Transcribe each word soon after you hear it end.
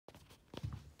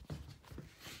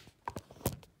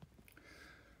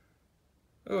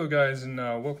Hello guys, and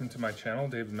welcome to my channel,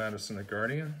 David Madison the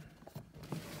Guardian.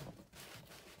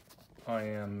 I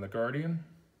am the Guardian.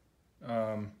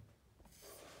 I'm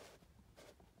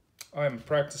a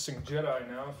practicing Jedi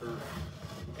now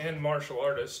and martial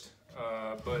artist,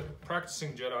 but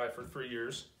practicing Jedi for 3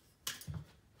 years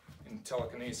in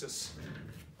telekinesis.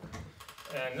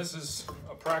 And this is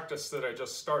a practice that I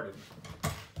just started,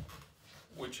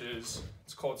 which is,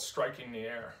 it's called striking the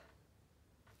air.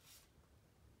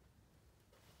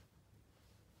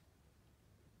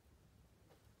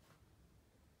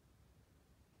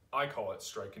 I call it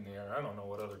striking the air. I don't know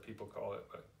what other people call it,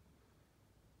 but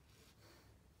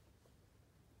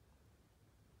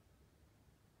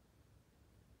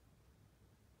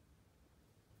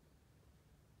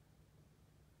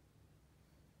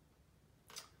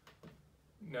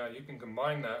now you can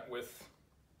combine that with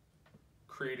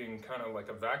creating kind of like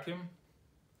a vacuum.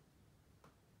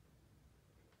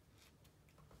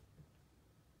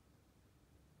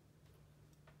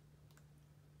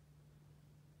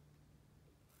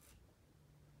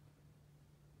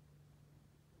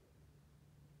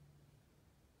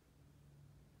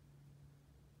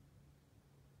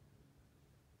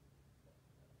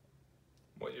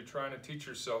 What you're trying to teach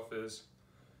yourself is,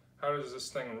 how does this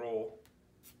thing roll,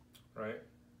 right?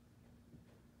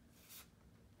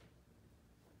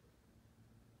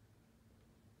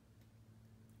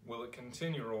 Will it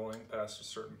continue rolling past a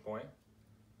certain point?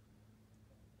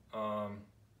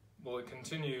 Will it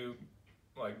continue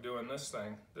like doing this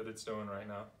thing that it's doing right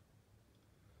now?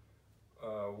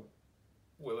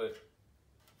 Will it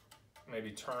maybe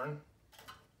turn?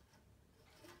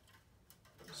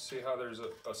 See how there's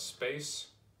a space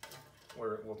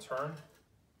where it will turn?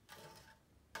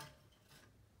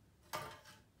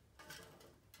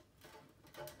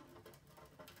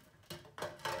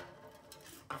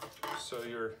 So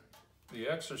the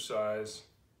exercise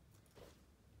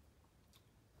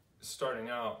starting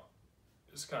out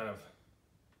is kind of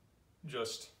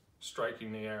just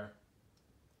striking the air.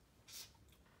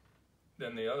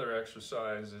 Then the other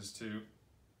exercise is to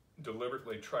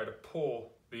deliberately try to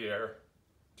pull the air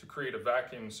to create a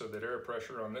vacuum so that air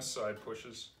pressure on this side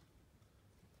pushes.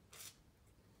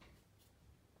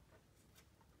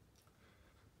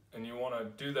 And you want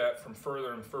to do that from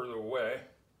further and further away.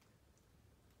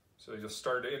 So you'll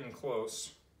start in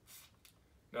close.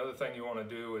 Another thing you want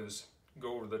to do is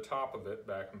go over the top of it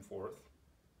back and forth,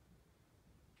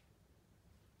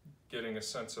 getting a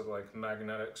sense of like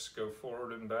magnetics, go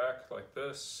forward and back like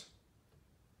this,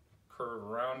 curve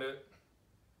around it.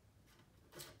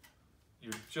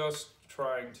 You're just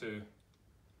trying to,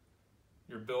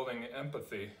 you're building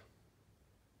empathy,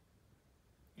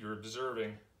 you're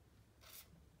observing,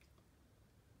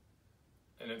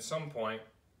 and at some point,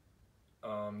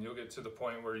 you'll get to the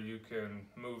point where you can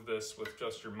move this with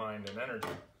just your mind and energy.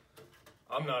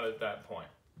 I'm not at that point,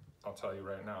 I'll tell you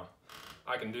right now.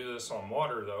 I can do this on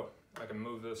water though. I can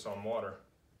move this on water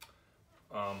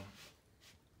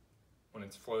when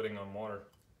it's floating on water.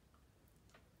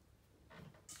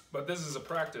 But this is a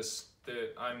practice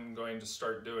that I'm going to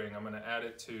start doing. I'm going to add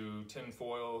it to tin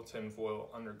foil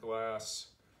under glass,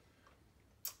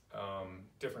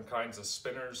 different kinds of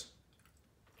spinners,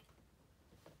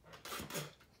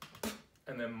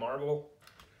 and then marble,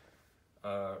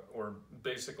 or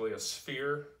basically a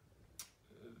sphere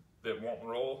that won't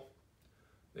roll,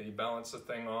 that you balance the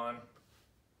thing on.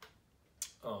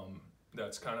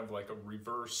 That's kind of like a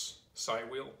reverse side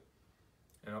wheel,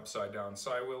 an upside down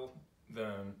side wheel.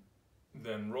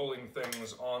 Then rolling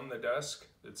things on the desk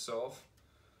itself.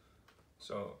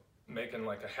 So making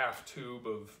like a half tube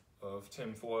of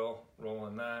tin foil,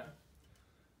 rolling that.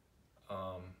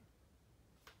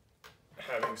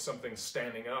 Having something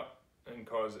standing up and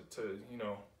cause it to, you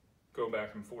know, go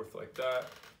back and forth like that.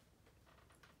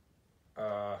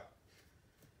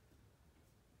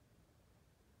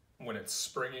 When it's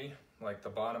springy, like the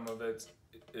bottom of it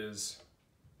is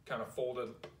kind of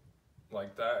folded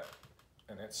like that,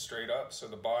 and it's straight up, so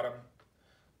the bottom,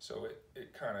 so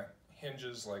it kind of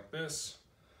hinges like this,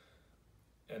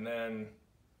 and then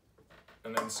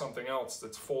something else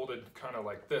that's folded kind of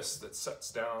like this that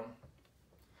sets down,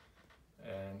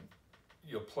 and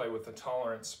you'll play with the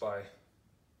tolerance by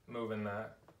moving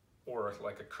that, or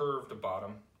like a curved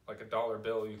bottom, like a dollar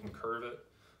bill, you can curve it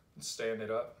and stand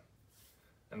it up,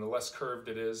 and the less curved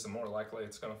it is, the more likely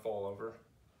it's going to fall over.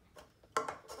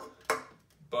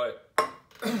 But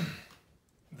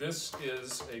this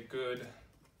is a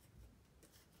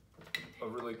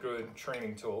really good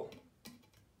training tool.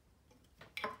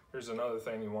 Here's another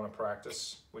thing you want to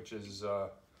practice, which is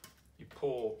you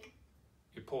pull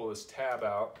this tab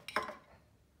out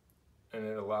and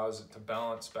it allows it to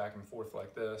balance back and forth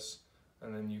like this,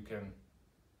 and then you can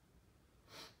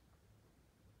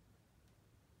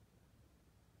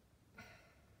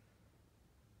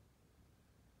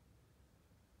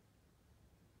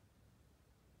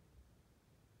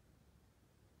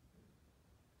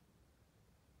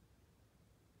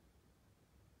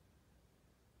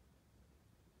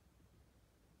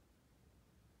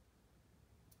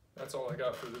that's all I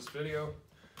got for this video.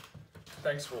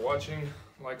 Thanks for watching.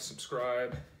 Like,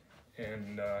 subscribe,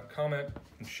 and comment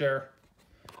and share.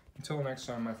 Until next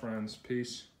time, my friends,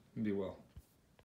 peace and be well.